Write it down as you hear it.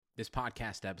This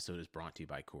podcast episode is brought to you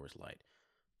by Coors Light.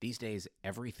 These days,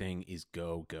 everything is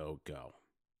go, go, go.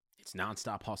 It's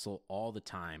nonstop hustle all the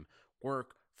time.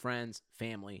 Work, friends,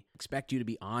 family expect you to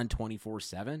be on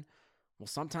 24/7. Well,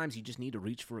 sometimes you just need to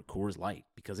reach for a Coors Light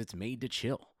because it's made to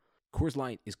chill. Coors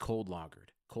Light is cold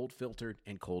lagered, cold filtered,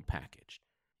 and cold packaged.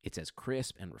 It's as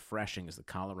crisp and refreshing as the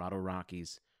Colorado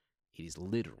Rockies. It is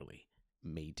literally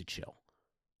made to chill.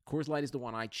 Coors Light is the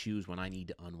one I choose when I need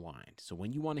to unwind. So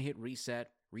when you want to hit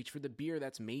reset, reach for the beer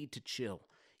that's made to chill.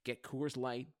 Get Coors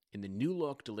Light in the new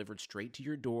look delivered straight to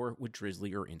your door with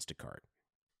Drizzly or Instacart.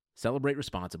 Celebrate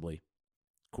responsibly.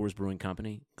 Coors Brewing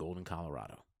Company, Golden,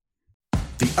 Colorado.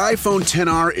 The iPhone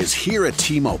XR is here at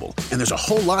T-Mobile, and there's a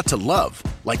whole lot to love,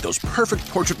 like those perfect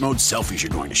portrait mode selfies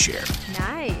you're going to share.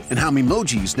 Nice. And how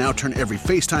Memojis now turn every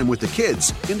FaceTime with the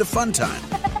kids into fun time.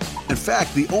 In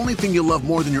fact, the only thing you'll love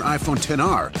more than your iPhone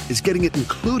XR is getting it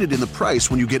included in the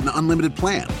price when you get an unlimited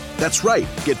plan. That's right,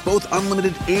 get both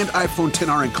unlimited and iPhone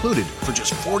XR included for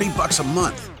just $40 a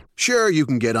month. Sure, you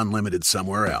can get unlimited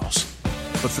somewhere else.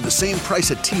 But for the same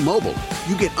price at T-Mobile,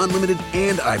 you get unlimited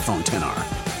and iPhone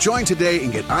XR. Join today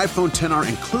and get iPhone XR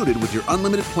included with your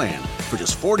unlimited plan for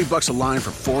just $40 a line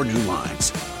for 4 new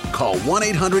lines. Call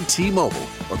 1-800-T-Mobile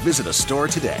or visit a store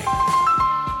today.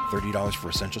 $30 for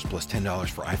Essentials plus $10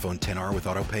 for iPhone XR with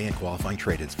autopay and qualifying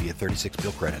trade-ins via 36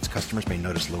 bill credits. Customers may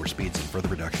notice lower speeds and further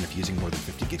reduction if using more than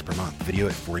 50 gigs per month. Video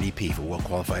at 480p for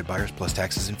well-qualified buyers plus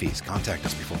taxes and fees. Contact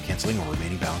us before canceling or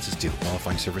remaining balances due.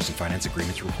 Qualifying service and finance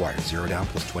agreements required. 0 down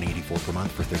plus $20.84 per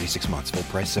month for 36 months. Full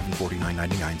price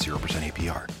 $749.99, 0%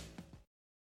 APR.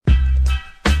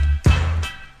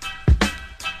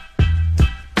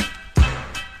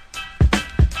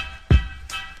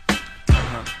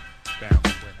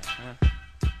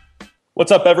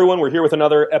 What's up, everyone? We're here with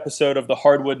another episode of the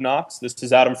Hardwood Knocks. This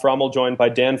is Adam Frommel, joined by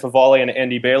Dan Favale and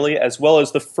Andy Bailey, as well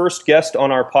as the first guest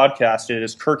on our podcast. It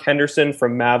is Kirk Henderson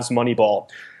from Mavs Moneyball.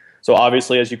 So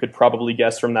obviously, as you could probably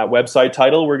guess from that website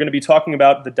title, we're going to be talking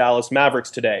about the Dallas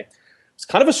Mavericks today. It's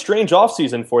kind of a strange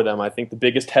offseason for them. I think the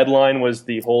biggest headline was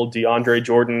the whole DeAndre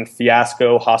Jordan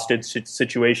fiasco, hostage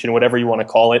situation, whatever you want to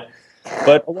call it.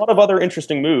 But a lot of other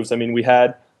interesting moves. I mean, we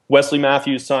had Wesley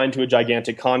Matthews signed to a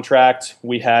gigantic contract.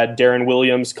 We had Darren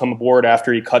Williams come aboard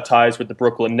after he cut ties with the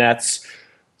Brooklyn Nets.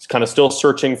 He's kind of still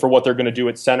searching for what they're going to do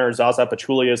at center. Zaza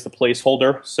Pachulia is the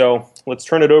placeholder. So let's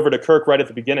turn it over to Kirk right at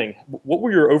the beginning. What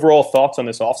were your overall thoughts on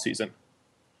this offseason?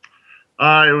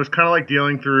 It was kind of like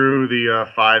dealing through the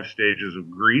 5 stages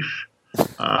of grief.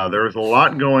 There was a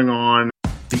lot going on.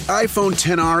 The iPhone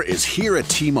XR is here at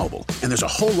T-Mobile, and there's a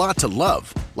whole lot to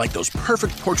love, like those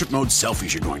perfect portrait mode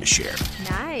selfies you're going to share.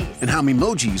 Nice. And how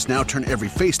Memojis now turn every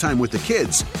FaceTime with the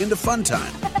kids into fun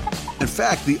time. In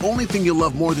fact, the only thing you'll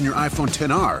love more than your iPhone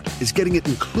XR is getting it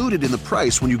included in the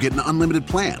price when you get an unlimited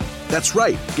plan. That's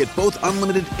right, get both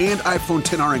unlimited and iPhone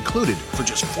XR included for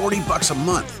just $40 a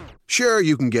month. Sure,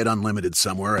 you can get unlimited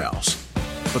somewhere else.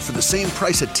 But for the same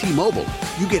price at T-Mobile,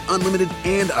 you get unlimited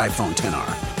and iPhone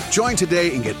XR. Join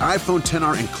today and get iPhone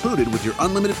XR included with your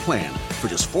unlimited plan for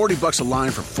just $40 a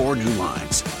line for 4 new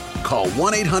lines. Call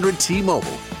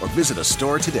 1-800-T-Mobile or visit a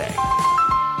store today.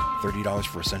 $30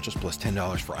 for Essentials plus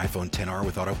 $10 for iPhone XR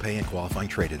with autopay and qualifying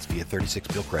trade-ins via 36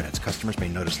 bill credits. Customers may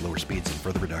notice lower speeds and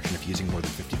further reduction if using more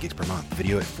than 50 gigs per month.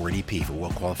 Video at 480p for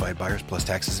well-qualified buyers plus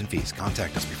taxes and fees.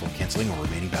 Contact us before canceling or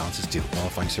remaining balances due.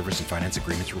 Qualifying service and finance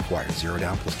agreements required. 0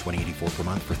 down plus $20.84 per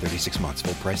month for 36 months.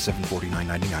 Full price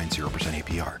 $749.99, 0%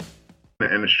 APR.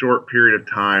 In a short period of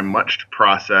time, much to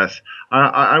process.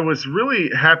 I was really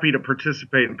happy to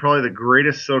participate in probably the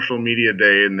greatest social media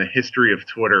day in the history of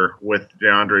Twitter with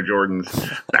DeAndre Jordan's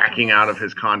backing out of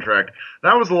his contract.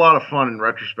 That was a lot of fun in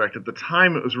retrospect. At the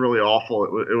time, it was really awful.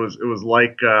 It was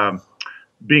like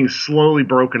being slowly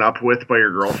broken up with by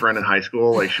your girlfriend in high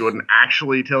school. Like, she wouldn't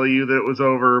actually tell you that it was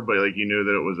over, but like you knew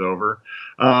that it was over.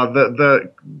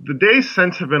 The days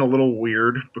since have been a little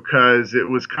weird because it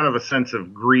was kind of a sense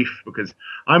of grief, because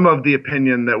I'm of the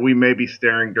opinion that we may be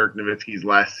staring Dirk Nowitzki's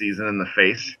last season in the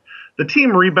face. The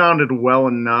team rebounded well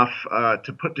enough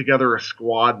to put together a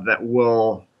squad that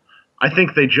will, I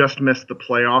think they just missed the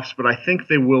playoffs, but I think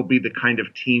they will be the kind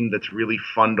of team that's really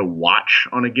fun to watch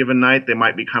on a given night. They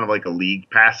might be kind of like a league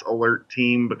pass alert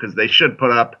team because they should put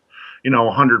up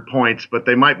 100 points, but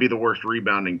they might be the worst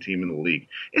rebounding team in the league.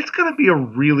 It's going to be a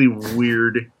really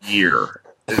weird year,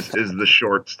 is the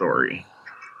short story.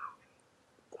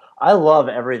 I love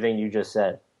everything you just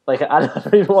said. Like, I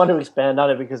don't even want to expand on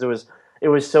it because it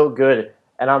was so good.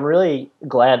 And I'm really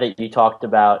glad that you talked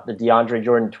about the DeAndre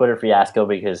Jordan Twitter fiasco,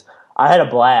 because I had a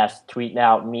blast tweeting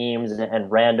out memes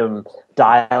and random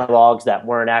dialogues that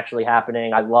weren't actually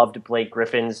happening. I loved Blake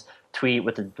Griffin's tweet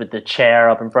with the chair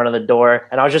up in front of the door,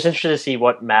 and I was just interested to see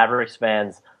what Mavericks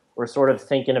fans were sort of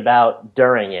thinking about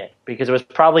during it, because it was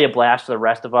probably a blast for the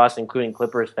rest of us, including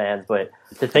Clippers fans. But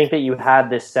to think that you had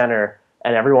this center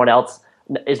and everyone else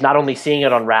is not only seeing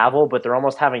it unravel, but they're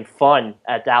almost having fun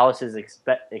at Dallas's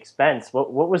expense.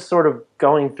 What was sort of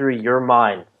going through your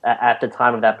mind at the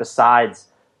time of that, besides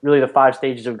really the 5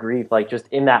 stages of grief? Like, just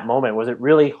in that moment, was it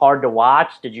really hard to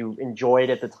watch? Did you enjoy it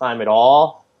at the time at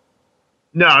all?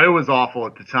 No, it was awful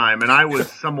at the time, and I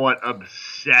was somewhat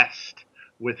obsessed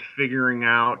with figuring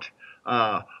out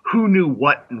who knew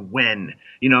what and when.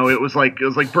 It was like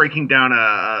breaking down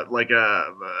a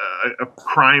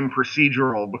crime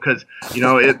procedural, because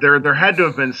there had to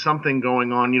have been something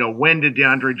going on. When did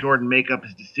DeAndre Jordan make up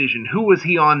his decision? Who was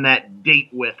he on that date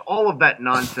with? All of that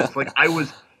nonsense. Like, I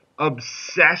was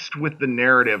obsessed with the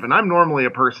narrative, and I'm normally a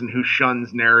person who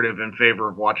shuns narrative in favor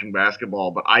of watching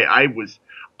basketball, but I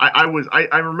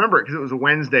remember it because it was a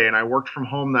Wednesday, and I worked from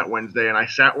home that Wednesday, and I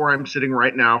sat where I'm sitting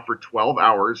right now for 12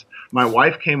 hours. My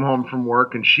wife came home from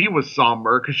work, and she was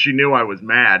somber because she knew I was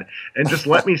mad, and just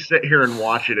let me sit here and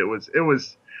watch it. It was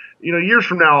years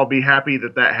from now I'll be happy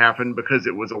that happened, because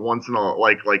it was a once in a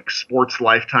like sports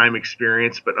lifetime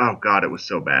experience. But oh god, it was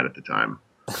so bad at the time.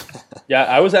 Yeah,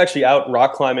 I was actually out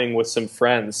rock climbing with some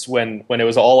friends when it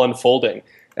was all unfolding,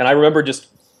 and I remember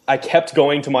I kept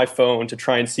going to my phone to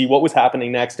try and see what was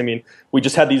happening next. I mean, we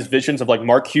just had these visions of like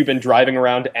Mark Cuban driving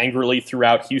around angrily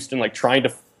throughout Houston, like trying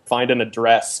to find an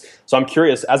address. So I'm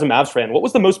curious, as a Mavs fan, what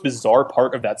was the most bizarre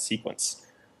part of that sequence?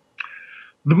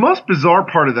 The most bizarre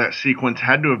part of that sequence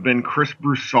had to have been Chris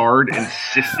Broussard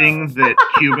insisting that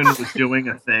Cuban was doing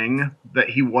a thing that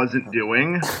he wasn't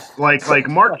doing. Like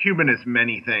Mark Cuban is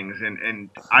many things, and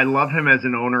I love him as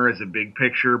an owner, as a big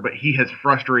picture, but he has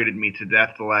frustrated me to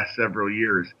death the last several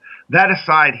years. That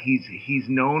aside, he's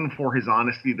known for his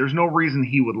honesty. There's no reason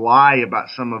he would lie about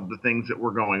some of the things that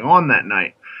were going on that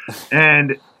night.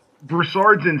 And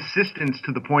Broussard's insistence,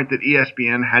 to the point that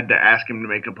ESPN had to ask him to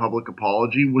make a public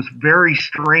apology, was very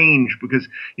strange, because,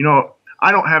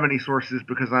 I don't have any sources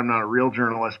because I'm not a real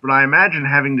journalist, but I imagine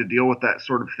having to deal with that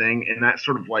sort of thing and that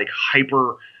sort of like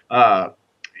hyper,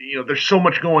 there's so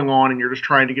much going on and you're just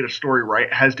trying to get a story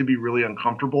right, has to be really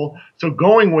uncomfortable. So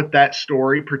going with that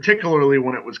story, particularly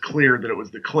when it was clear that it was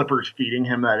the Clippers feeding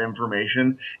him that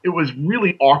information, it was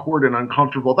really awkward and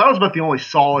uncomfortable. That was about the only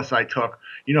solace I took,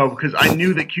 because I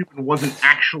knew that Cuban wasn't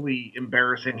actually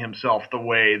embarrassing himself the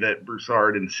way that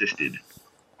Broussard insisted.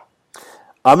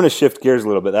 I'm going to shift gears a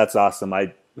little bit. That's awesome.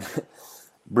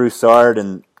 Broussard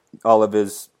and all of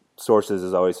his sources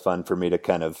is always fun for me to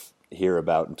kind of hear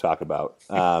about and talk about.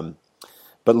 But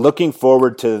looking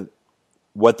forward to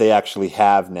what they actually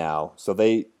have now. So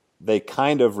they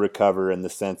kind of recover in the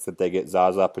sense that they get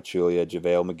Zaza Pachulia,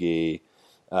 JaVale McGee,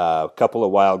 a couple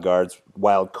of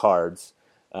wild cards.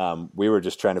 We were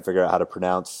just trying to figure out how to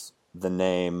pronounce the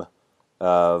name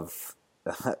of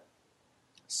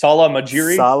Salah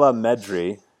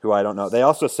Medri, who I don't know. They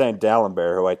also signed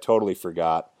Dalembert, who I totally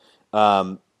forgot.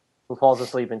 Who falls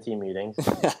asleep in team meetings.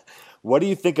 What do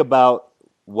you think about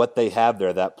what they have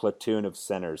there, that platoon of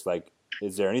centers? Like,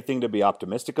 is there anything to be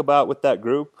optimistic about with that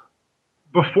group?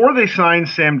 Before they signed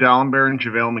Sam Dalembert and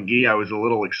JaVale McGee, I was a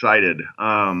little excited,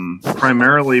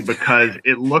 primarily because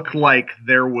it looked like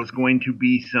there was going to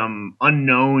be some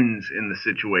unknowns in the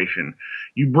situation.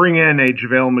 You bring in a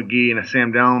JaVale McGee and a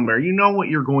Sam Dalembert, you know what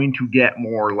you're going to get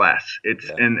more or less.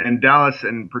 And Dallas,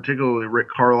 and particularly Rick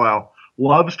Carlisle,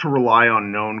 loves to rely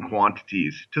on known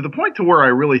quantities, to the point to where I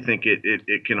really think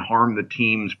it can harm the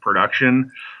team's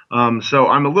production. So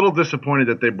I'm a little disappointed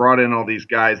that they brought in all these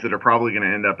guys that are probably going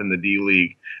to end up in the D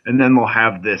League, and then they'll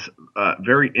have this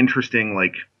very interesting,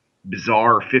 like,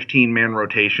 bizarre 15-man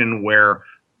rotation where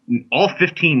all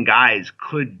 15 guys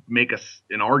could make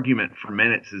an argument for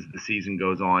minutes as the season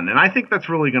goes on. And I think that's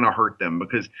really going to hurt them,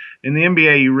 because in the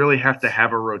NBA, you really have to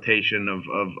have a rotation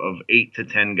of 8 to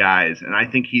 10 guys. And I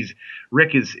think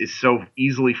Rick is so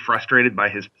easily frustrated by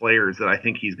his players that I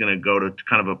think he's going to go to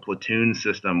kind of a platoon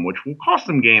system, which will cost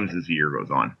them games as the year goes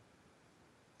on.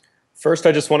 First,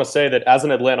 I just want to say that as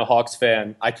an Atlanta Hawks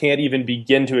fan, I can't even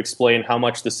begin to explain how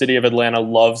much the city of Atlanta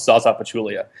loves Zaza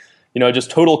Pachulia.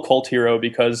 Just total cult hero,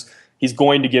 because he's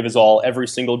going to give his all every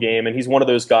single game, and he's one of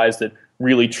those guys that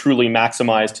really, truly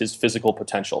maximized his physical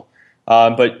potential.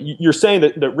 But you're saying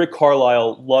that Rick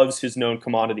Carlisle loves his known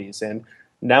commodities, and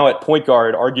now at point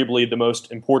guard, arguably the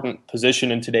most important position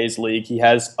in today's league, he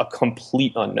has a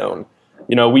complete unknown.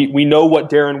 We know what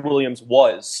Darren Williams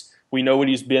was. We know what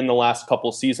he's been the last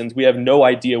couple seasons. We have no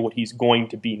idea what he's going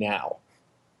to be now.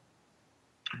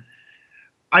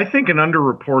 I think an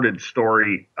underreported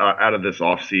story out of this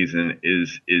offseason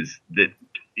is that,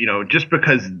 just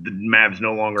because the Mavs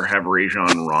no longer have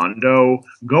Rajon Rondo,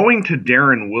 going to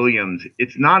Darren Williams,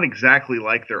 it's not exactly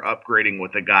like they're upgrading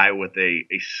with a guy with a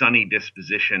sunny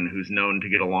disposition who's known to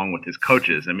get along with his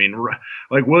coaches. I mean,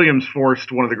 like Williams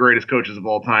forced one of the greatest coaches of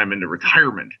all time into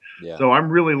retirement. Yeah. So I'm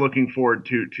really looking forward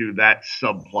to that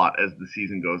subplot as the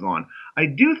season goes on. I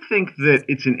do think that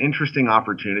it's an interesting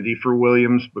opportunity for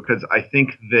Williams because I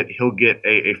think that he'll get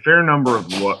a fair number of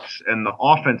looks, and the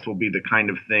offense will be the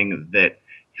kind of thing that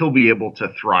he'll be able to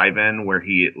thrive in, where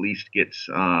he at least gets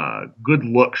good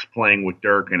looks playing with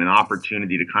Dirk and an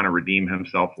opportunity to kind of redeem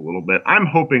himself a little bit. I'm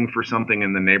hoping for something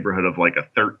in the neighborhood of like a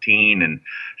 13 and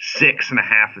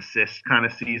 6.5 assists kind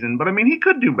of season. But I mean, he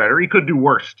could do better. He could do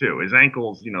worse too. His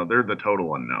ankles, they're the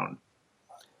total unknown.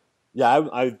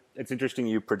 Yeah, it's interesting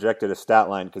you projected a stat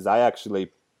line because I actually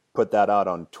put that out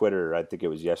on Twitter. I think it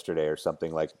was yesterday or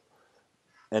something like.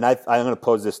 And I'm going to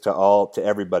pose this to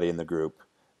everybody in the group.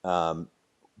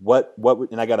 What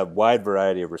and I got a wide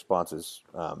variety of responses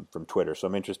from Twitter, so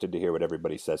I'm interested to hear what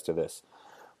everybody says to this.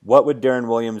 What would Darren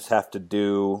Williams have to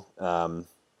do,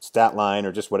 stat line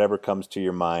or just whatever comes to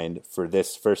your mind, for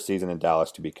this first season in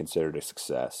Dallas to be considered a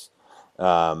success?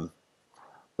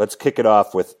 Let's kick it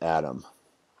off with Adam.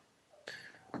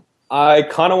 I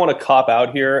kind of want to cop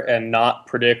out here and not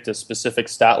predict a specific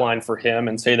stat line for him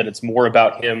and say that it's more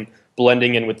about him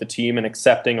blending in with the team and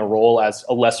accepting a role as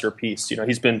a lesser piece.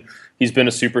 He's been a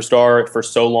superstar for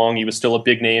so long. He was still a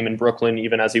big name in Brooklyn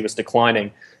even as he was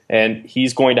declining. And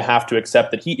he's going to have to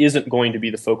accept that he isn't going to be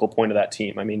the focal point of that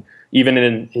team. I mean, even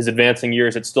in his advancing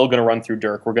years, it's still going to run through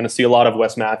Dirk. We're going to see a lot of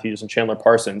Wes Matthews and Chandler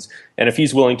Parsons. And if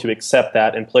he's willing to accept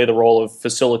that and play the role of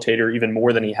facilitator even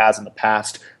more than he has in the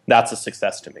past, that's a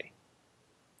success to me.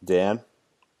 Dan?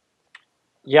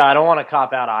 Yeah, I don't want to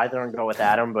cop out either and go with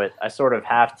Adam, but I sort of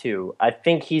have to. I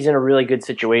think he's in a really good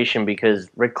situation because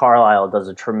Rick Carlisle does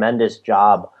a tremendous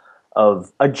job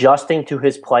of adjusting to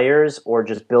his players or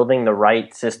just building the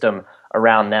right system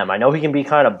around them. I know he can be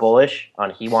kind of bullish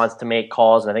on he wants to make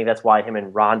calls, and I think that's why him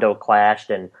and Rondo clashed,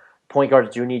 and point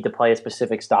guards do need to play a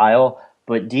specific style.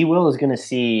 But D. Will is going to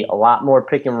see a lot more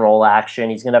pick and roll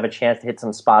action. He's going to have a chance to hit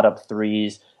some spot up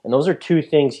threes. And those are two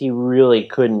things he really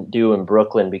couldn't do in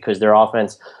Brooklyn because their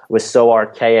offense was so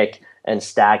archaic and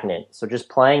stagnant. So just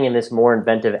playing in this more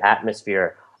inventive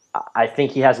atmosphere, I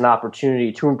think he has an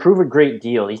opportunity to improve a great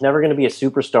deal. He's never going to be a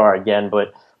superstar again,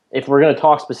 but if we're going to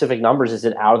talk specific numbers, is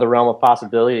it out of the realm of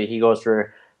possibility that he goes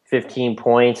for 15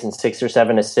 points and 6 or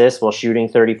 7 assists while shooting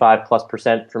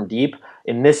 35+% from deep?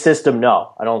 In this system,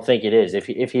 no, I don't think it is. If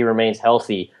he remains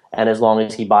healthy and as long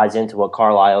as he buys into what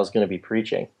Carlisle is going to be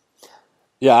preaching.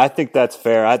 Yeah, I think that's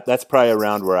fair. That's probably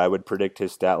around where I would predict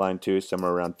his stat line too,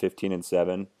 somewhere around 15 and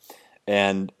 7.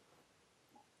 And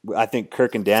I think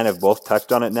Kirk and Dan have both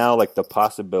touched on it now, like the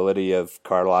possibility of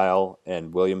Carlisle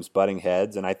and Williams butting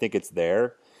heads, and I think it's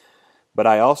there. But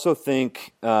I also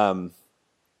think that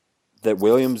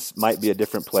Williams might be a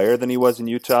different player than he was in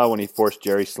Utah when he forced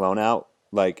Jerry Sloan out.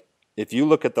 Like, if you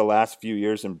look at the last few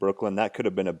years in Brooklyn, that could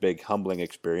have been a big humbling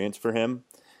experience for him.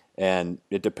 And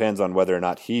it depends on whether or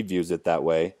not he views it that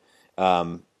way.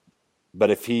 But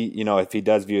if he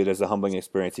does view it as a humbling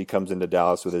experience, he comes into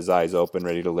Dallas with his eyes open,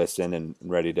 ready to listen and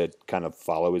ready to kind of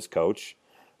follow his coach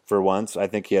for once. I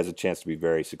think he has a chance to be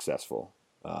very successful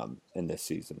in this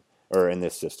season or in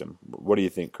this system. What do you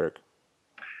think, Kirk?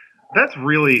 That's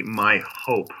really my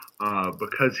hope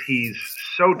because he's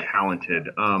so talented.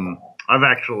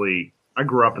 I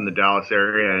grew up in the Dallas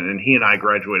area, and he and I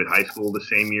graduated high school the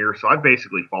same year, so I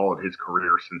basically followed his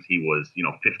career since he was,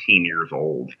 15 years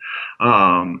old.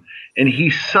 And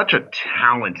he's such a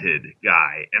talented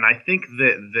guy, and I think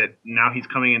that now he's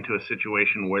coming into a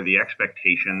situation where the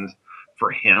expectations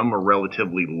for him are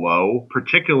relatively low,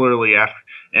 particularly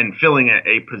and filling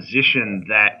a position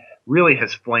that really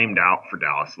has flamed out for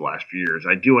Dallas the last few years.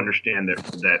 I do understand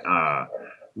that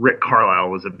Rick Carlisle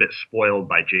was a bit spoiled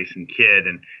by Jason Kidd,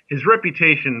 and his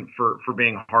reputation for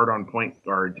being hard on point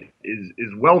guard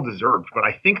is well deserved. But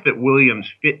I think that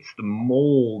Williams fits the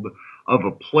mold of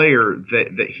a player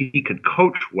that he could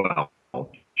coach well,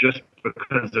 just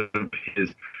because of his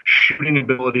shooting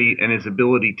ability and his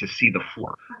ability to see the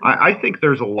floor. I think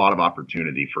there's a lot of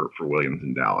opportunity for Williams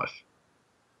in Dallas.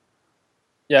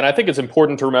 Yeah, and I think it's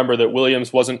important to remember that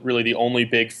Williams wasn't really the only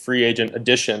big free agent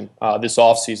addition this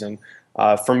offseason.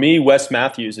 For me, Wes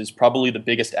Matthews is probably the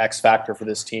biggest X factor for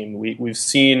this team. We've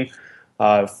seen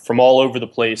from all over the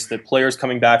place that players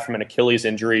coming back from an Achilles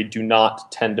injury do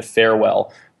not tend to fare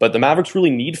well. but the Mavericks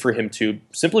really need for him to,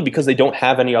 simply because they don't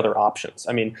have any other options.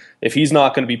 I mean, if he's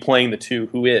not going to be playing the two,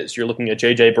 who is? You're looking at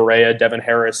J.J. Barea, Devin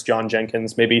Harris, John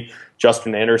Jenkins, maybe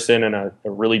Justin Anderson, and a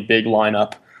really big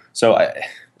lineup. So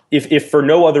if for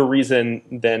no other reason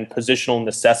than positional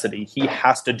necessity, he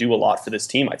has to do a lot for this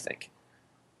team, I think.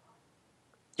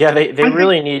 Yeah, they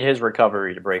really need his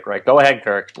recovery to break right. Go ahead,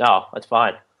 Kirk. No, that's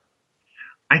fine.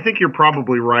 I think you're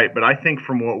probably right, but I think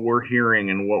from what we're hearing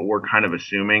and what we're kind of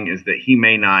assuming is that he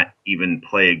may not even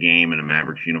play a game in a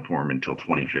Mavericks uniform until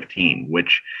 2015,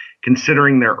 which,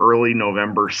 considering their early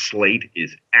November slate,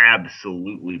 is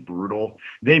absolutely brutal.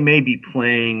 They may be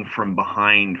playing from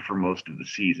behind for most of the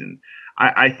season.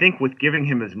 I think with giving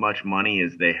him as much money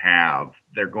as they have,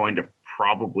 they're going to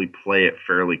probably play it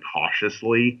fairly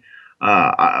cautiously.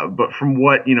 But from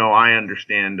what, I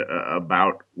understand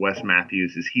about Wes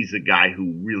Matthews is he's a guy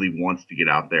who really wants to get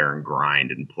out there and grind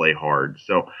and play hard.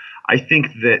 So I think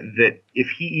that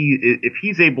if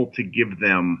he's able to give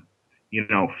them,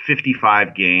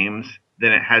 55 games,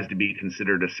 then it has to be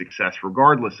considered a success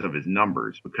regardless of his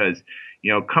numbers, because,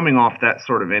 coming off that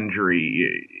sort of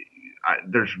injury,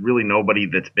 there's really nobody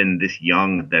that's been this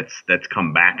young that's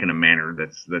come back in a manner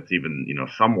that's even,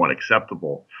 somewhat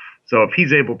acceptable. So if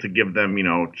he's able to give them,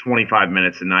 25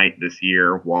 minutes a night this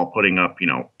year while putting up,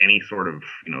 any sort of,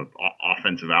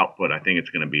 offensive output, I think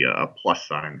it's going to be a plus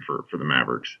sign for the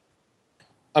Mavericks.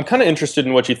 I'm kind of interested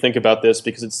in what you think about this,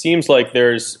 because it seems like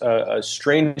there's a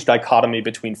strange dichotomy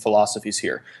between philosophies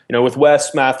here. With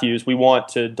Wes Matthews, we want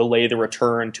to delay the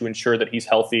return to ensure that he's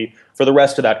healthy for the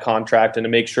rest of that contract and to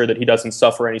make sure that he doesn't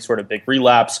suffer any sort of big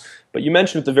relapse. But you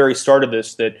mentioned at the very start of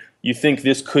this that you think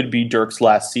this could be Dirk's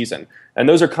last season. And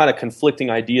those are kind of conflicting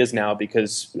ideas now,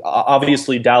 because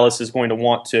obviously Dallas is going to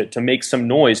want to make some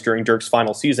noise during Dirk's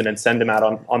final season and send him out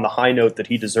on the high note that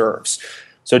he deserves.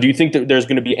 So do you think that there's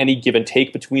going to be any give and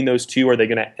take between those two? Are they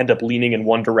going to end up leaning in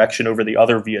one direction over the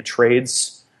other via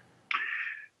trades?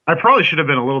 I probably should have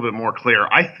been a little bit more clear.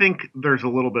 I think there's a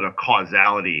little bit of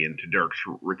causality into Dirk's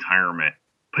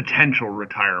potential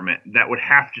retirement, that would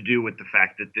have to do with the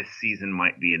fact that this season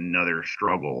might be another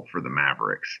struggle for the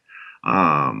Mavericks.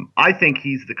 I think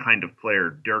he's the kind of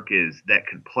player, Dirk is, that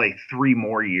could play 3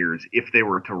 more years if they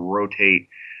were to rotate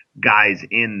guys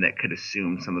in that could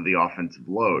assume some of the offensive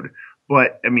load.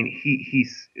 But I mean,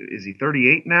 is he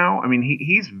 38 now? I mean,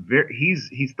 he's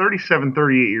 37,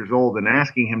 38 years old, and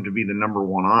asking him to be the number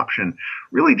one option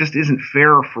really just isn't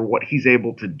fair for what he's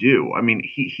able to do. I mean,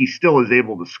 he still is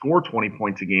able to score 20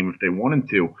 points a game if they wanted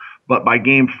to, but by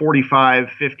game 45,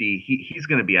 50, he's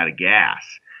going to be out of gas.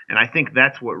 And I think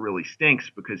that's what really stinks,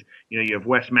 because, you have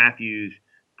Wes Matthews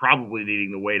probably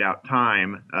needing to wait out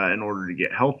time in order to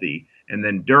get healthy, and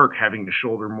then Dirk having to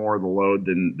shoulder more of the load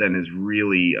than is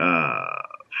really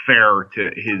fair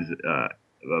to his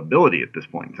ability at this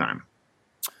point in time.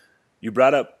 You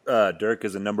brought up Dirk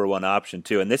as a number one option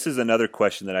too, and this is another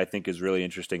question that I think is really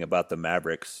interesting about the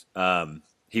Mavericks.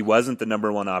 He wasn't the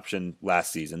number one option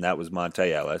last season. That was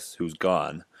Monta Ellis, who's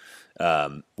gone.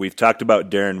 We've talked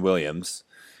about Darren Williams.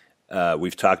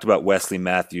 We've talked about Wesley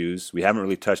Matthews. We haven't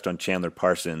really touched on Chandler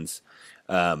Parsons.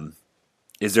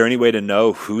 Is there any way to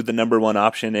know who the number one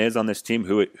option is on this team?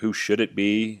 Who should it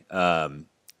be?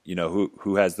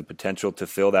 Who has the potential to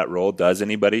fill that role? Does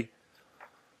anybody?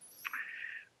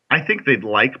 I think they'd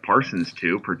like Parsons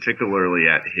too, particularly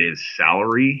at his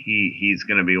salary. He's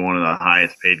going to be one of the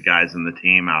highest paid guys on the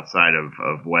team outside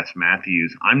of Wes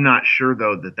Matthews. I'm not sure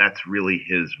though that that's really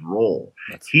his role.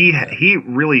 He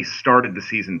really started the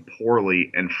season poorly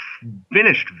and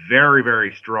finished very,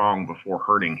 very strong before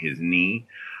hurting his knee.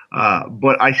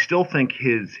 But I still think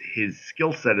his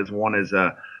skill set is one as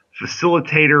a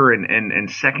facilitator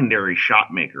and secondary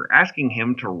shot maker. Asking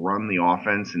him to run the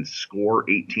offense and score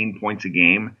 18 points a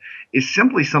game is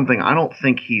simply something I don't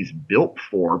think he's built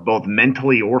for, both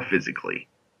mentally or physically.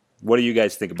 What do you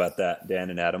guys think about that, Dan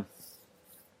and Adam?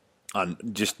 On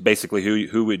just basically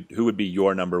who would be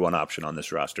your number one option on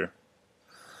this roster?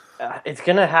 It's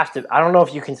going to have to – I don't know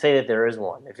if you can say that there is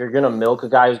one. If you're going to milk a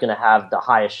guy who's going to have the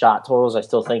highest shot totals, I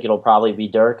still think it'll probably be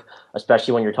Dirk,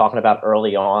 especially when you're talking about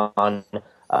early on.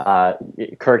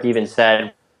 Kirk even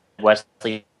said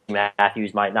Wesley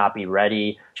Matthews might not be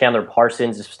ready. Chandler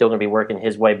Parsons is still going to be working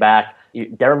his way back.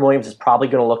 Darren Williams is probably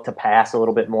going to look to pass a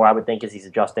little bit more, I would think, as he's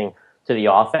adjusting to the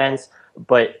offense.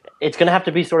 But it's going to have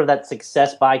to be sort of that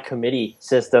success by committee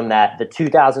system that the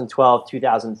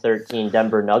 2012-2013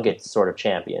 Denver Nuggets sort of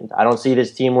championed. I don't see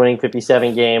this team winning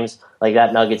 57 games like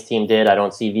that Nuggets team did. I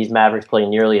don't see these Mavericks playing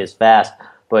nearly as fast.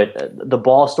 But the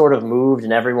ball sort of moved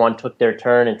and everyone took their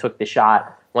turn and took the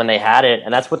shot when they had it.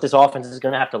 And that's what this offense is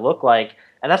going to have to look like.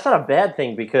 And that's not a bad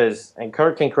thing because, and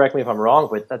Kirk can correct me if I'm wrong,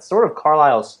 but that's sort of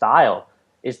Carlisle's style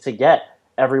is to get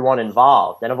everyone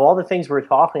involved. And of all the things we're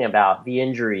talking about, the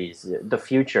injuries, the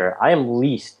future, I am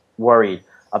least worried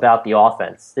about the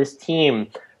offense. This team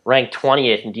ranked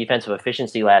 20th in defensive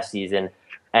efficiency last season,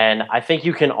 and I think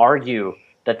you can argue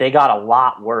that they got a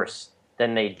lot worse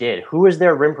than they did. Who is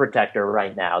their rim protector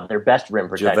right now? Their best rim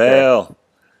protector? JaVale.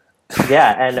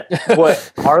 Yeah, and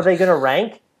what are they going to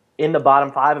rank in the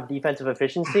bottom 5 of defensive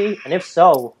efficiency? And if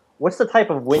so, what's the type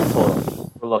of win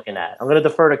total we're looking at? I'm going to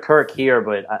defer to Kirk here,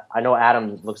 but I know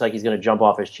Adam looks like he's going to jump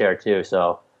off his chair too.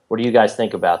 So what do you guys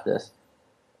think about this?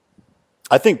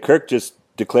 I think Kirk just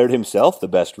declared himself the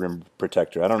best rim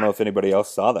protector. I don't know if anybody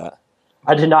else saw that.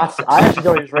 I did not. I actually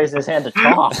know he was raising his hand to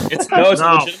talk. It's a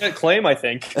legitimate claim, I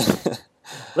think.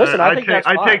 Listen, I think that's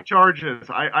fine. I take charges.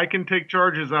 I can take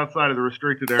charges outside of the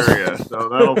restricted area, so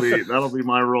that'll be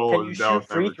my role. Can you shoot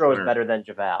free throws better than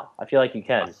JaVale? I feel like you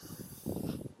can.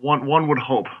 One would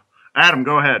hope. Adam,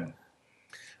 go ahead.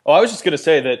 Oh, I was just going to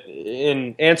say that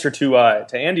in answer to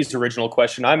Andy's original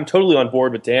question, I'm totally on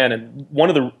board with Dan, and one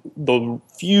of the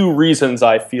few reasons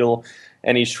I feel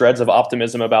any shreds of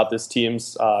optimism about this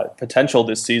team's potential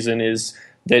this season is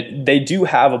that they do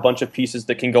have a bunch of pieces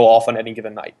that can go off on any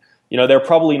given night. You know, they're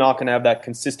probably not going to have that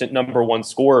consistent number one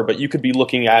scorer, but you could be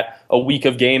looking at a week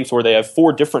of games where they have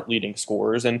 4 different leading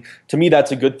scorers, and to me,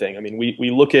 that's a good thing. I mean, we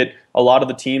look at a lot of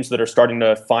the teams that are starting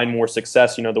to find more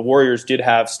success. You know, the Warriors did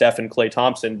have Steph and Klay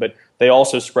Thompson, but they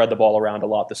also spread the ball around a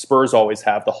lot. The Spurs always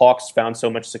have. The Hawks found so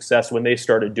much success when they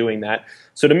started doing that.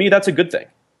 So to me, that's a good thing.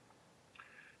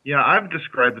 Yeah, I've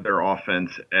described their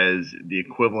offense as the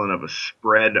equivalent of a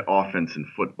spread offense in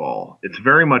football. It's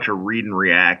very much a read and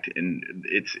react, and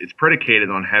it's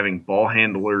predicated on having ball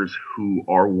handlers who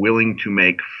are willing to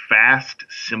make fast,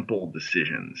 simple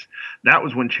decisions. That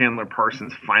was when Chandler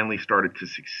Parsons finally started to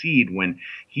succeed, when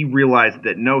he realized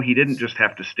that no, he didn't just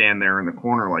have to stand there in the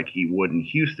corner like he would in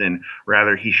Houston.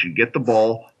 Rather, he should get the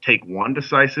ball, take one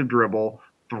decisive dribble,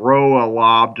 throw a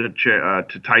lob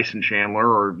to Tyson Chandler,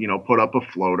 or put up a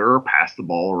floater, or pass the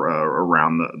ball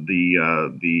around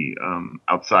the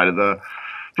outside of the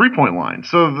 3-point line.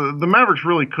 So the Mavericks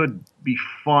really could be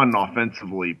fun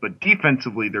offensively, but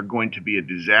defensively they're going to be a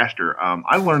disaster.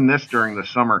 I learned this during the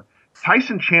summer.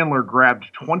 Tyson Chandler grabbed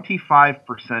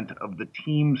 25% of the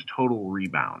team's total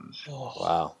rebounds. Oh,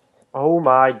 wow! Oh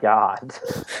my God!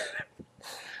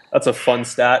 That's a fun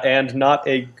stat and not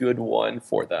a good one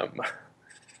for them.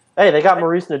 Hey, they got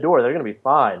Maurice Nador. They're going to be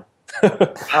fine.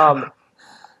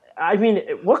 I mean,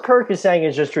 what Kirk is saying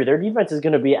is just true. Their defense is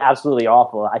going to be absolutely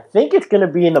awful. I think it's going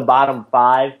to be in the bottom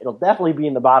 5. It'll definitely be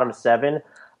in the bottom 7.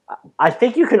 I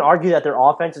think you can argue that their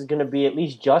offense is going to be at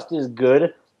least just as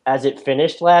good as it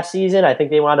finished last season. I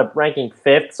think they wound up ranking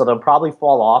 5th, so they'll probably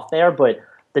fall off there. But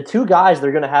the 2 guys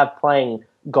they're going to have playing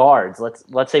guards,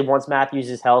 let's say once Matthews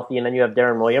is healthy and then you have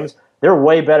Darren Williams, they're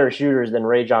way better shooters than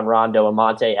Rajon Rondo and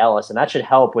Monte Ellis, and that should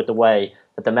help with the way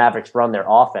that the Mavericks run their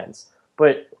offense.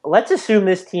 But let's assume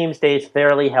this team stays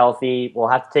fairly healthy. We'll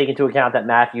have to take into account that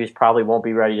Matthews probably won't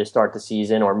be ready to start the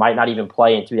season or might not even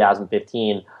play in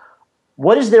 2015.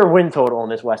 What is their win total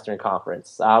in this Western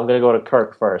Conference? I'm going to go to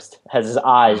Kirk first, as his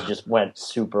eyes just went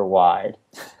super wide.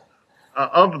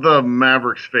 Of the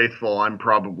Mavericks faithful, I'm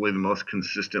probably the most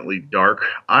consistently dark.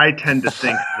 I tend to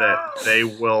think that they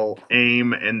will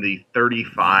aim in the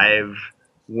 35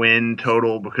 win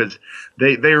total, because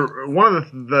they're one of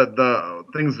the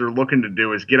things they're looking to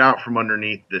do is get out from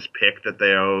underneath this pick that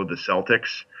they owe the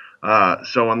Celtics.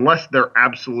 So unless they're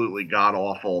absolutely god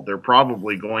awful, they're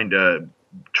probably going to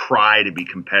try to be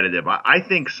competitive. I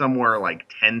think somewhere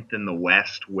like 10th in the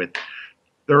West with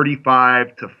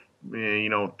 35 to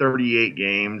 38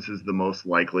 games is the most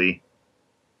likely.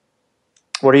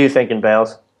 What are you thinking,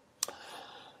 Bales?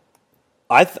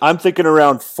 I'm thinking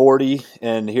around 40,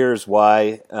 and here's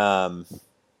why. The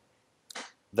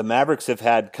Mavericks have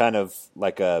had kind of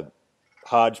like a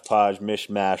hodgepodge,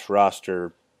 mishmash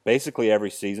roster basically every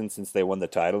season since they won the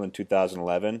title in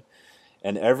 2011,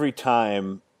 and every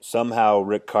time somehow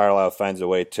Rick Carlisle finds a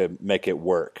way to make it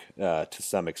work to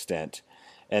some extent.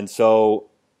 And so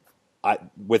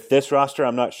with this roster,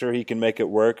 I'm not sure he can make it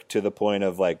work to the point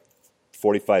of like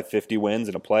 45, 50 wins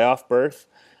and a playoff berth.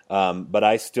 But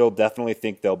I still definitely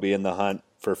think they'll be in the hunt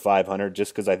for 500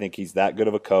 just because I think he's that good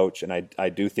of a coach, and I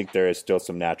do think there is still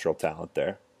some natural talent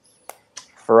there.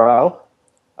 Ferraro?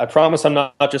 I promise I'm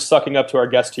not just sucking up to our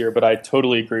guest here, but I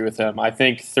totally agree with him. I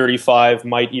think 35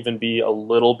 might even be a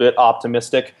little bit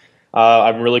optimistic.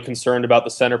 I'm really concerned about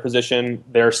the center position.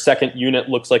 Their second unit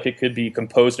looks like it could be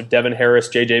composed of Devin Harris,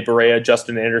 J.J. Barea,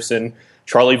 Justin Anderson,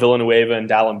 Charlie Villanueva, and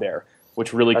Dalembert,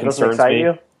 which really concerns me.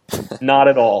 You? Not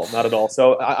at all. Not at all.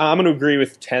 So I'm going to agree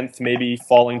with 10th, maybe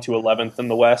falling to 11th in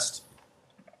the West.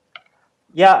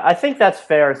 Yeah, I think that's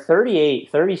fair.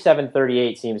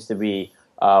 37-38 seems to be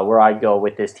where I'd go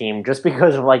with this team, just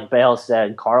because of, like Bale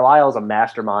said, Carlisle's a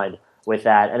mastermind with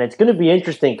that. And it's going to be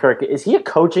interesting, Kirk. Is he a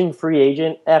coaching free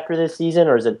agent after this season,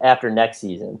 or is it after next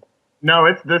season? No,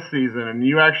 it's this season, and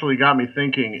you actually got me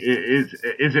thinking, is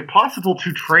it possible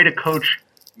to trade a coach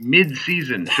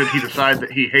mid-season should he decide that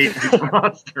he hates his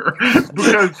roster?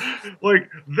 Because, like,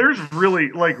 there's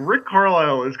really, like, Rick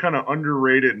Carlisle is kind of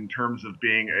underrated in terms of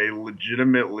being a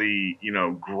legitimately,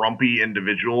 grumpy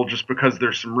individual, just because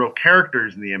there's some real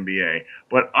characters in the NBA.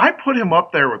 But I put him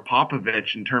up there with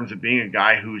Popovich in terms of being a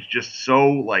guy who's just so,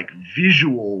 like,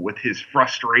 visual with his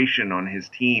frustration on his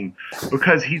team,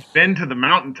 because he's been to the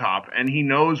mountaintop and he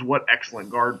knows what excellent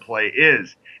guard play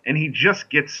is. And he just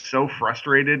gets so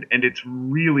frustrated, and it's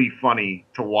really funny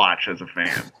to watch as a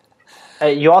fan.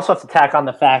 You also have to tack on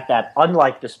the fact that,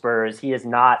 unlike the Spurs, he has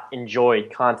not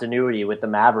enjoyed continuity with the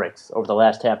Mavericks over the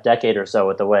last half decade or so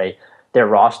with the way their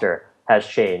roster has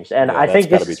changed. And I think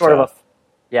this is sort of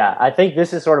I think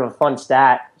this is sort of a fun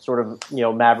stat, sort of,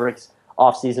 Mavericks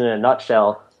offseason in a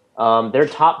nutshell. Their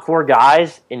top 4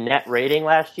 guys in net rating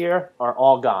last year are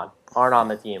all gone, aren't on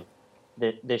the team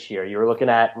this year. You were looking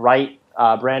at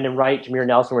Brandon Wright, Jameer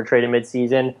Nelson were traded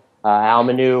midseason. Al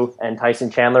Manu and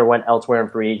Tyson Chandler went elsewhere in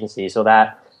free agency, so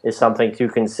that is something to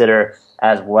consider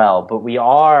as well. But we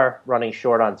are running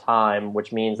short on time,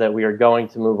 which means that we are going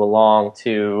to move along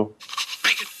to...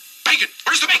 Bacon! Bacon!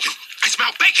 Where's the bacon? I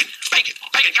smell bacon! Bacon!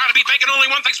 Bacon! Gotta be bacon! Only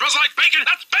one thing smells like bacon!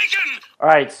 That's bacon! All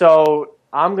right, so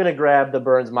I'm going to grab the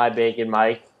Burns My Bacon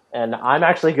mic, and I'm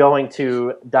actually going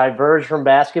to diverge from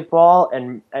basketball,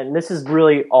 and this is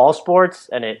really all sports,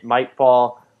 and it might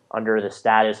fall under the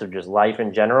status of just life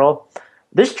in general.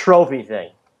 This trophy thing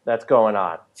that's going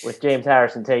on with James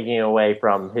Harrison taking away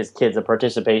from his kids a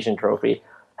participation trophy.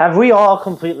 Have we all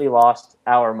completely lost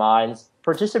our minds?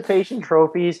 Participation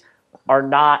trophies are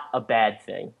not a bad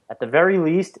thing. At the very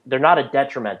least, they're not a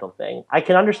detrimental thing. I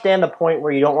can understand the point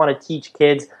where you don't want to teach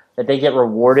kids that they get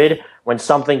rewarded when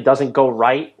something doesn't go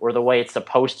right or the way it's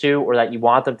supposed to, or that you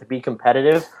want them to be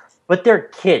competitive. But they're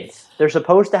kids. They're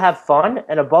supposed to have fun,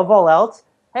 and above all else,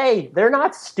 hey, they're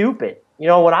not stupid.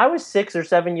 When I was 6 or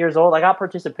 7 years old, I got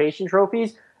participation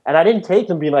trophies, and I didn't take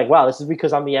them being like, wow, this is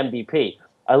because I'm the MVP.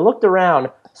 I looked around,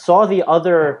 saw the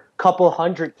other couple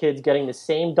hundred kids getting the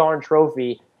same darn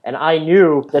trophy, and I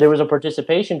knew that it was a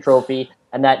participation trophy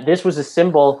and that this was a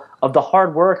symbol of the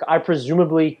hard work I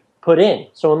presumably put in.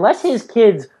 So unless his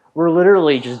kids were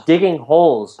literally just digging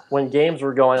holes when games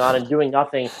were going on and doing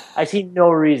nothing, I see no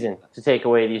reason to take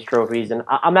away these trophies. And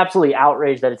I'm absolutely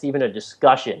outraged that it's even a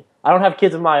discussion. I don't have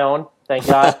kids of my own, thank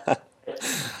God.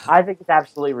 I think it's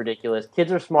absolutely ridiculous.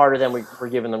 Kids are smarter than we're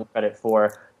giving them credit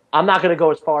for. I'm not going to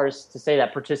go as far as to say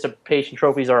that participation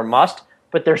trophies are a must,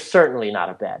 but they're certainly not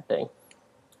a bad thing.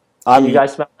 Can you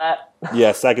guys smell that?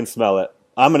 Yes, I can smell it.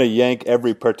 I'm going to yank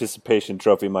every participation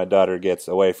trophy my daughter gets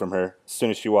away from her as soon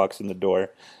as she walks in the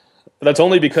door. But that's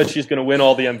only because she's going to win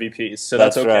all the MVPs, so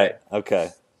that's okay. Right. Okay.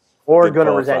 Or going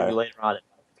to resent you later on. It's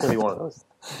going to be one of those.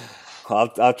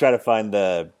 I'll try to find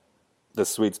the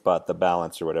sweet spot, the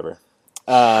balance or whatever.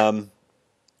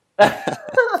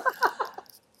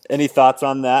 Any thoughts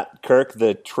on that, Kirk,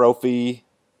 the trophy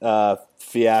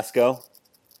fiasco?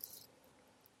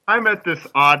 I'm at this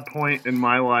odd point in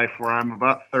my life where I'm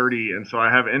about 30, and so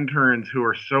I have interns who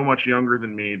are so much younger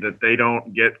than me that they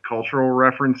don't get cultural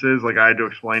references. Like, I had to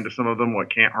explain to some of them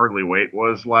what Can't Hardly Wait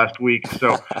was last week.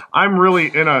 So I'm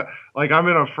really in a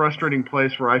frustrating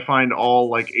place where I find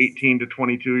all 18 to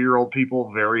 22-year-old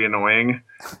people very annoying.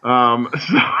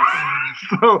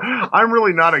 So I'm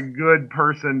really not a good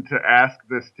person to ask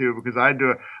this to, because I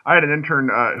had an intern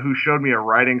who showed me a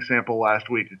writing sample last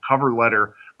week, a cover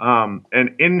letter.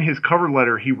 And in his cover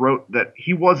letter, he wrote that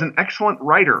he was an excellent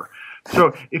writer.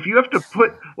 So if you have to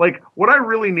put, what I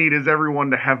really need is everyone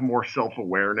to have more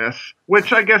self-awareness,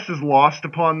 which I guess is lost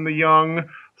upon the young.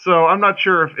 So I'm not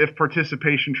sure if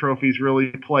participation trophies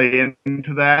really play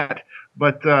into that.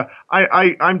 But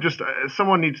I'm just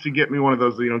someone needs to get me one of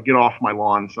those, get off my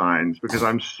lawn signs, because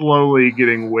I'm slowly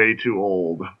getting way too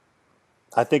old.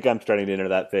 I think I'm starting to enter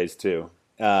that phase too.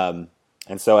 And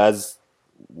so as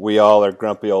we all are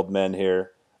grumpy old men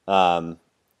here.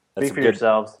 Speak for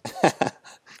yourselves.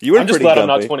 You were I'm just pretty glad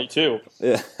grumpy. I'm not 22.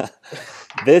 Yeah.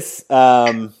 This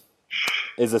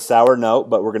is a sour note,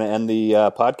 but we're going to end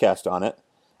the podcast on it,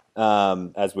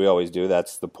 as we always do.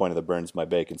 That's the point of the Burns My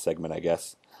Bacon segment, I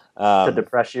guess. To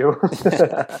depress you.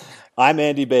 I'm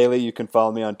Andy Bailey. You can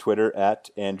follow me on Twitter at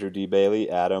Andrew D. Bailey.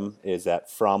 Adam is at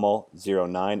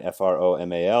Fromal09,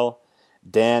 F-R-O-M-A-L.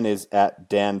 Dan is at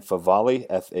Dan Favale,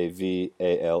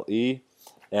 F-A-V-A-L-E.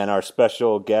 And our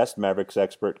special guest, Mavericks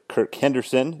expert Kirk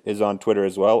Henderson, is on Twitter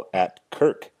as well, at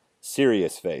Kirk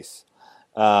Seriousface.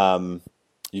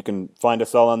 You can find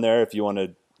us all on there if you want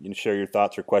to share your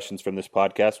thoughts or questions from this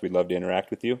podcast. We'd love to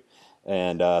interact with you.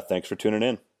 And thanks for tuning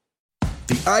in.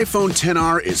 The iPhone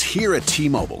XR is here at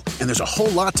T-Mobile, and there's a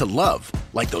whole lot to love,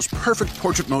 like those perfect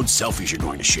portrait mode selfies you're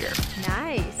going to share.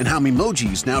 Nice. And how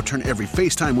Memojis now turn every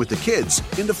FaceTime with the kids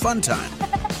into fun time.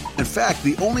 In fact,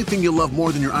 the only thing you'll love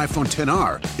more than your iPhone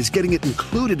XR is getting it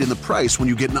included in the price when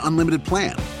you get an unlimited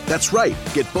plan. That's right,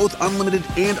 get both unlimited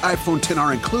and iPhone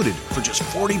XR included for just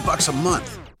 $40 a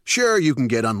month. Sure, you can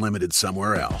get unlimited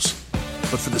somewhere else,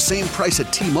 but for the same price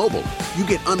at T-Mobile, you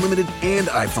get unlimited and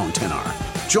iPhone XR.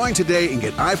 Join today and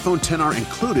get iPhone XR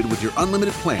included with your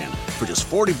unlimited plan for just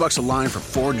 $40 a line for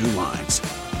 4 new lines.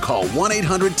 Call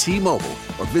 1-800-T-Mobile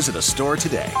or visit a store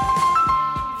today.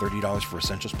 $30 for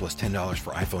Essentials plus $10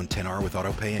 for iPhone XR with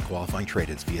autopay and qualifying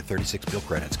trade-ins via 36 bill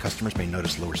credits. Customers may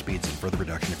notice lower speeds and further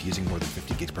reduction if using more than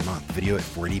 50 gigs per month. Video at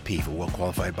 480p for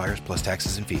well-qualified buyers plus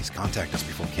taxes and fees. Contact us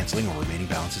before canceling or remaining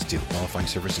balances due. Qualifying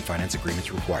service and finance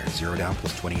agreements required. 0 down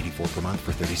plus $20.84 per month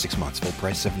for 36 months. Full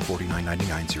price $749.99,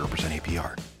 0%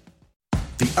 APR.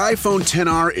 The iPhone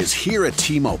XR is here at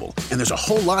T-Mobile, and there's a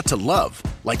whole lot to love,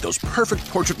 like those perfect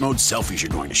portrait mode selfies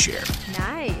you're going to share.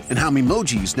 Nice. And how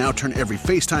Memojis now turn every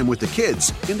FaceTime with the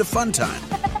kids into fun time.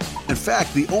 In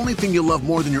fact, the only thing you'll love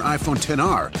more than your iPhone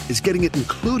XR is getting it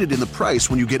included in the price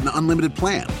when you get an unlimited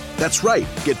plan. That's right,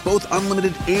 get both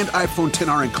unlimited and iPhone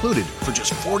XR included for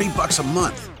just $40 a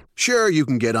month. Sure, you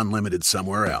can get unlimited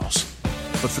somewhere else,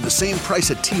 but for the same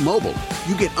price at T-Mobile,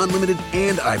 you get unlimited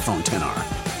and iPhone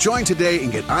XR. Join today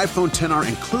and get iPhone XR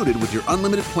included with your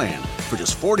unlimited plan for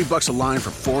just $40 a line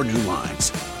for 4 new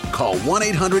lines. Call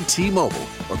 1-800-T-Mobile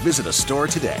or visit a store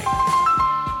today.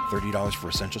 $30 for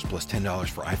Essentials plus $10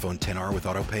 for iPhone XR with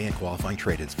autopay and qualifying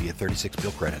trade-ins via 36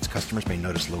 bill credits. Customers may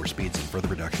notice lower speeds and further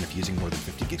reduction if using more than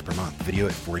 50 gigs per month. Video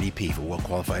at 480p for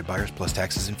well-qualified buyers plus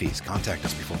taxes and fees. Contact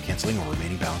us before canceling or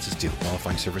remaining balances due.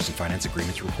 Qualifying service and finance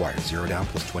agreements required. 0 down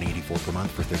plus $20.84 per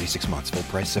month for 36 months. Full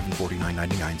price $749.99,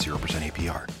 0%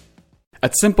 APR.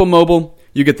 At Simple Mobile,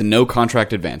 you get the no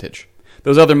contract advantage.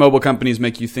 Those other mobile companies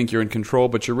make you think you're in control,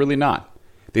 but you're really not.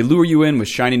 They lure you in with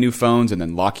shiny new phones and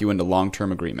then lock you into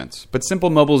long-term agreements. But Simple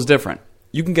Mobile is different.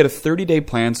 You can get a 30-day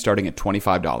plan starting at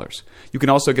 $25. You can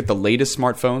also get the latest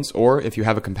smartphones, or if you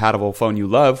have a compatible phone you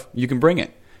love, you can bring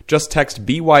it. Just text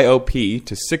BYOP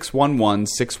to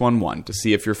 611-611 to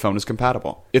see if your phone is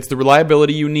compatible. It's the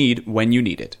reliability you need when you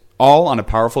need it. All on a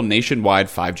powerful nationwide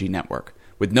 5G network.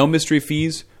 With no mystery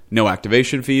fees, no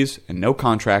activation fees, and no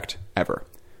contract ever.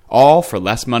 All for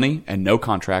less money and no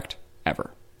contract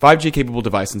ever. 5G capable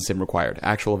device and SIM required.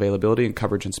 Actual availability and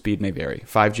coverage and speed may vary.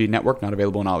 5G network not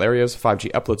available in all areas.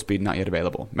 5G upload speed not yet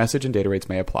available. Message and data rates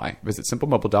may apply. Visit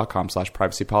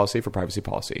simplemobile.com/privacy policy for privacy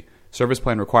policy. Service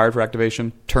plan required for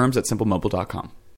activation. Terms at simplemobile.com.